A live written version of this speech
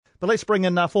But let's bring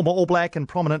in former All Black and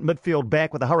prominent midfield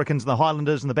back with the Hurricanes and the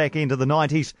Highlanders in the back end of the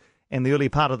 90s and the early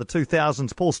part of the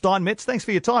 2000s, Paul Steinmetz. Thanks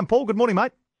for your time, Paul. Good morning,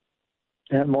 mate.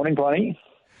 Morning, Barney.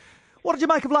 What did you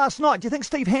make of last night? Do you think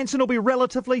Steve Hansen will be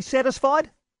relatively satisfied?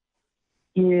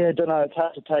 Yeah, I don't know. It's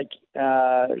hard to take,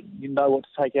 what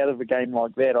to take out of a game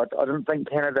like that. I don't think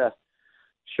Canada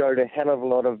showed a hell of a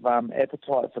lot of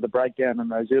appetite for the breakdown in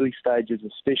those early stages,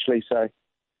 especially. So,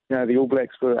 the All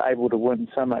Blacks were able to win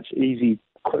so much easy,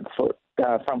 quick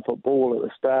front foot ball at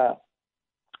the start.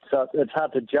 So it's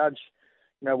hard to judge,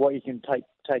 what you can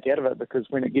take out of it, because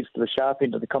when it gets to the sharp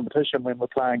end of the competition, when we're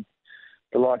playing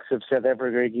the likes of South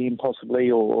Africa again,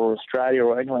 possibly, or Australia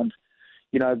or England,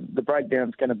 the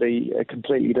breakdown's going to be a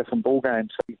completely different ball game.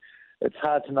 So it's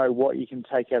hard to know what you can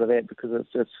take out of that, because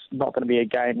it's not going to be a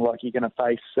game like you're going to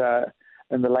face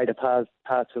in the later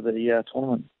parts of the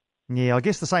tournament. Yeah, I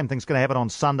guess the same thing's going to happen on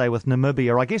Sunday with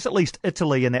Namibia. I guess at least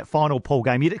Italy in that final pool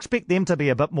game, you'd expect them to be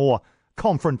a bit more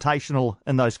confrontational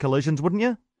in those collisions, wouldn't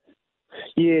you?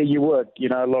 Yeah, you would.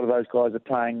 A lot of those guys are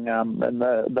playing in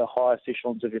the highest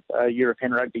echelons of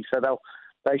European rugby, so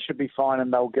they should be fine,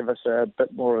 and they'll give us a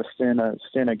bit more of a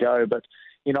sterner go. But,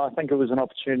 I think it was an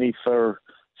opportunity for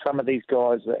some of these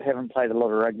guys that haven't played a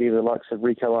lot of rugby, the likes of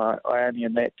Rico Ioane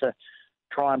and that, to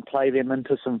try and play them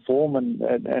into some form, and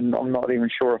I'm not even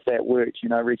sure if that worked.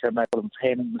 Rico made a lot of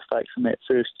handling mistakes in that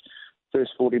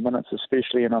first 40 minutes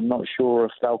especially, and I'm not sure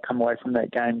if they'll come away from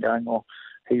that game going,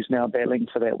 he's now battling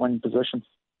for that wing position.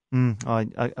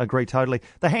 I agree totally.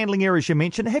 The handling areas you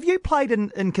mentioned, have you played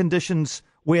in conditions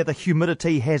where the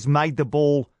humidity has made the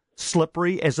ball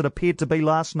slippery as it appeared to be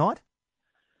last night?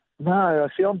 No, I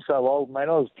see I'm so old, mate.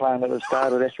 I was playing at the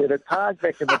start of Athletic Park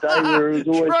back in the day where it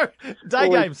was always... Day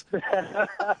games.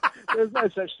 There's no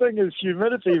such thing as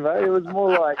humidity, mate. It was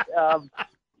more like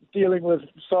dealing with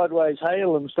sideways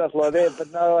hail and stuff like that.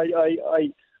 But no,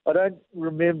 I don't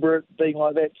remember it being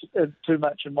like that too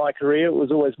much in my career. It was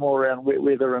always more around wet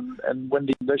weather and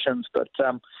windy conditions. But,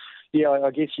 I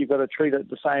guess you've got to treat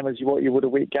it the same as what you would a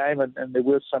wet game, and there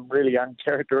were some really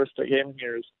uncharacteristic handling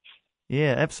errors.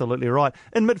 Yeah, absolutely right.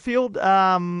 In midfield,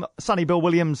 Sonny Bill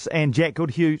Williams and Jack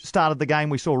Goodhue started the game.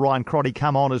 We saw Ryan Crotty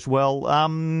come on as well.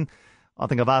 I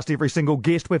think I've asked every single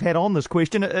guest we've had on this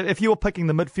question. If you were picking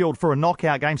the midfield for a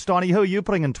knockout game, Steiny, who are you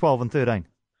putting in 12 and 13?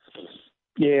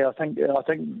 Yeah, I think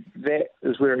that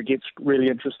is where it gets really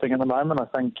interesting at the moment.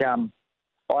 I think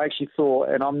I actually thought,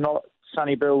 and I'm not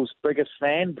Sonny Bill's biggest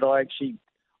fan, but I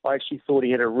actually thought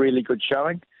he had a really good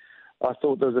showing. I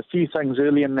thought there was a few things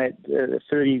early in that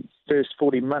first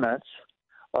 40 minutes.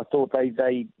 I thought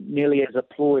they nearly as a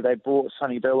ploy, they brought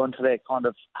Sonny Bill into that kind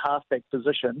of halfback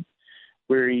position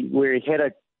where he had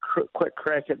a quick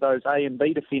crack at those A and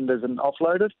B defenders and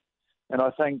offloaded. And I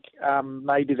think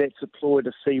maybe that's a ploy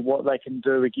to see what they can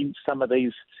do against some of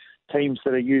these teams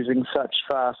that are using such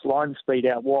fast line speed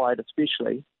out wide,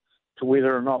 especially, to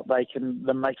whether or not they can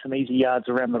make some easy yards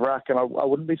around the ruck. And I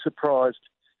wouldn't be surprised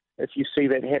if you see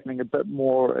that happening a bit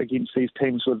more against these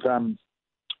teams with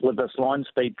this line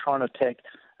speed, trying to attack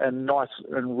and nice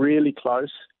and really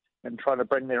close, and trying to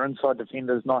bring their inside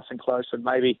defenders nice and close. And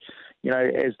maybe,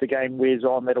 as the game wears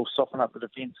on, that'll soften up the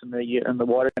defence in the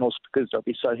wide angles, because they'll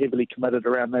be so heavily committed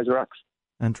around those rucks.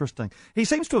 Interesting. He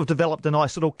seems to have developed a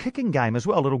nice little kicking game as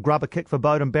well, a little grubber kick for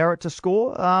Beauden Barrett to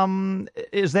score.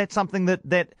 Is that something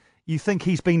that you think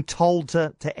he's been told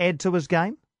to add to his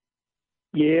game?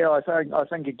 Yeah, I think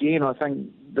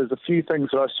there's a few things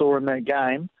that I saw in that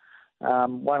game.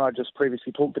 One I just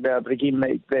previously talked about, but again,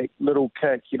 that little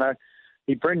kick,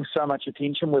 he brings so much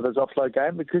attention with his offload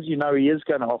game, because he is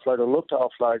going to offload or look to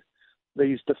offload.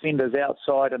 These defenders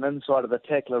outside and inside of the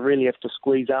tackler really have to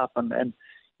squeeze up, and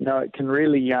it can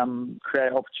really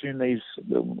create opportunities,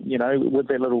 with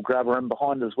their little grubber in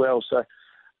behind as well. So,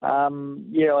 I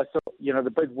thought,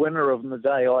 the big winner of the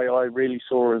day I really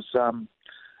saw as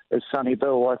Sonny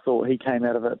Bill. I thought he came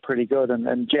out of it pretty good,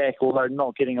 and Jack, although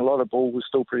not getting a lot of ball, was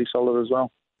still pretty solid as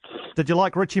well. Did you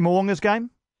like Richie Mo'unga's game?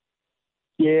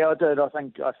 Yeah, I did. I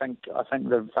think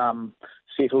they've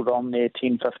settled on their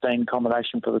 10-15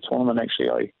 combination for the tournament.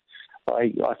 Actually,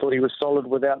 I thought he was solid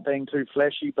without being too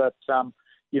flashy, but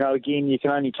again, you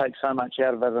can only take so much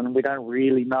out of it, and we don't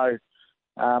really know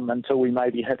until we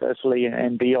maybe hit Italy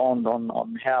and beyond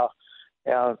on how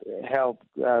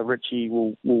Richie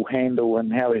will handle,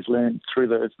 and how he's learned through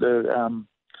the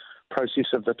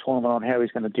process of the tournament on how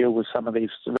he's going to deal with some of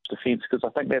these defence, because I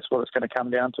think that's what it's going to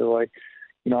come down to.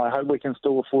 I hope we can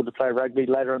still afford to play rugby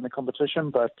later in the competition,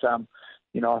 but I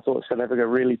thought South Africa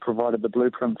really provided the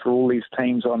blueprint for all these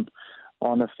teams on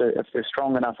if they're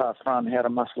strong enough up front, how to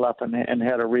muscle up and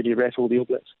how to really rattle the All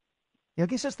Blacks. Yeah, I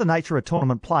guess it's the nature of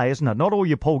tournament play, isn't it? Not all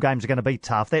your pool games are going to be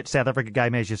tough. That South Africa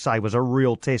game, as you say, was a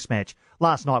real test match.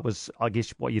 Last night was, I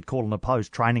guess, what you'd call an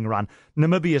opposed training run.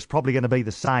 Namibia's probably going to be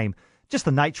the same. Just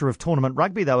the nature of tournament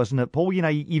rugby, though, isn't it, Paul? You know,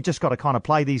 you've just got to kind of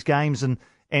play these games and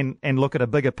look at a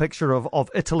bigger picture of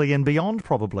Italy and beyond,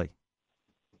 probably.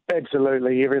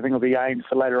 Absolutely. Everything will be aimed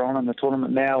for later on in the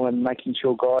tournament now, and making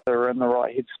sure guys are in the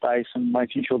right headspace and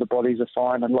making sure the bodies are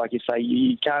fine. And like you say,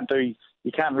 you can't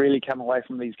really come away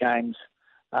from these games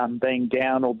being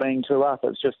down or being too up.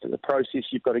 It's just the process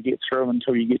you've got to get through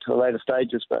until you get to the later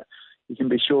stages. But you can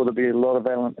be sure there'll be a lot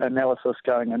of analysis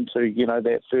going into, you know,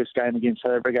 that first game against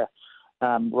South Africa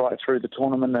right through the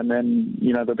tournament, and then,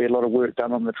 you know, there'll be a lot of work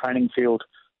done on the training field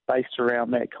based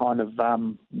around that kind of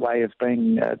way of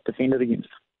being defended against.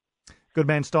 Good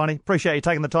man, Steiny. Appreciate you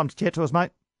taking the time to chat to us,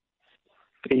 mate.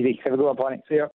 Easy. Have a good one, Piney. See ya.